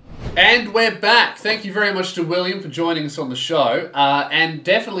 And we're back. Thank you very much to William for joining us on the show. And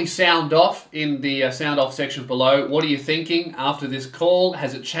definitely sound off in the sound off section below. What are you thinking after this call?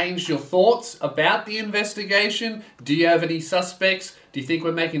 Has it changed your thoughts about the investigation? Do you have any suspects? Do you think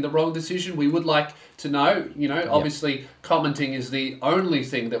we're making the wrong decision? We would like to know. Obviously commenting is the only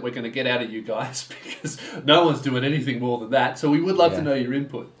thing that we're going to get out of you guys because no one's doing anything more than that. So we would love to know your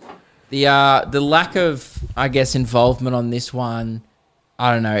input. The lack of, I guess, involvement on this one,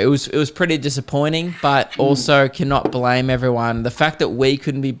 I don't know. It was pretty disappointing, but also cannot blame everyone. The fact that we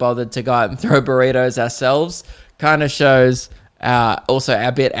couldn't be bothered to go out and throw burritos ourselves kind of shows also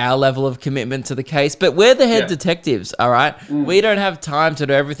our level of commitment to the case. But we're the head detectives, all right? We don't have time to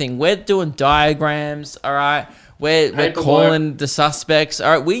do everything. We're doing diagrams, all right? We're calling the suspects,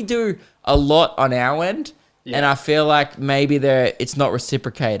 all right? We do a lot on our end, and I feel like maybe it's not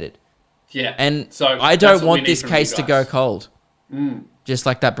reciprocated. Yeah. And so I don't want this case to go cold. Just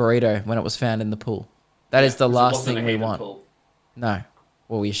like that burrito when it was found in the pool. That is the last thing we want. Pool. No.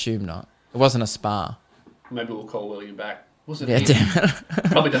 Well, we assume not. It wasn't a spa. Maybe we'll call William back. Damn it.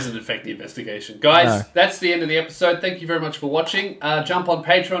 Probably doesn't affect the investigation. Guys, that's the end of the episode. Thank you very much for watching. Jump on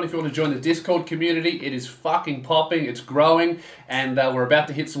Patreon if you want to join the Discord community. It is fucking popping. It's growing. And we're about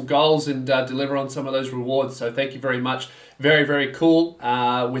to hit some goals and deliver on some of those rewards. So thank you very much. Very, very cool.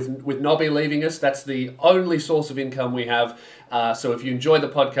 With Nobby leaving us, that's the only source of income we have. So if you enjoy the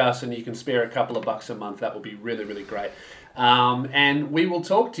podcast and you can spare a couple of bucks a month, that would be really, really great. And we will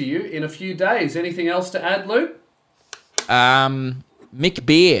talk to you in a few days. Anything else to add, Luke? Mick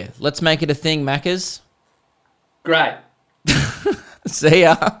Beer. Let's make it a thing, Maccas. Great. See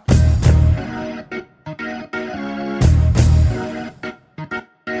ya.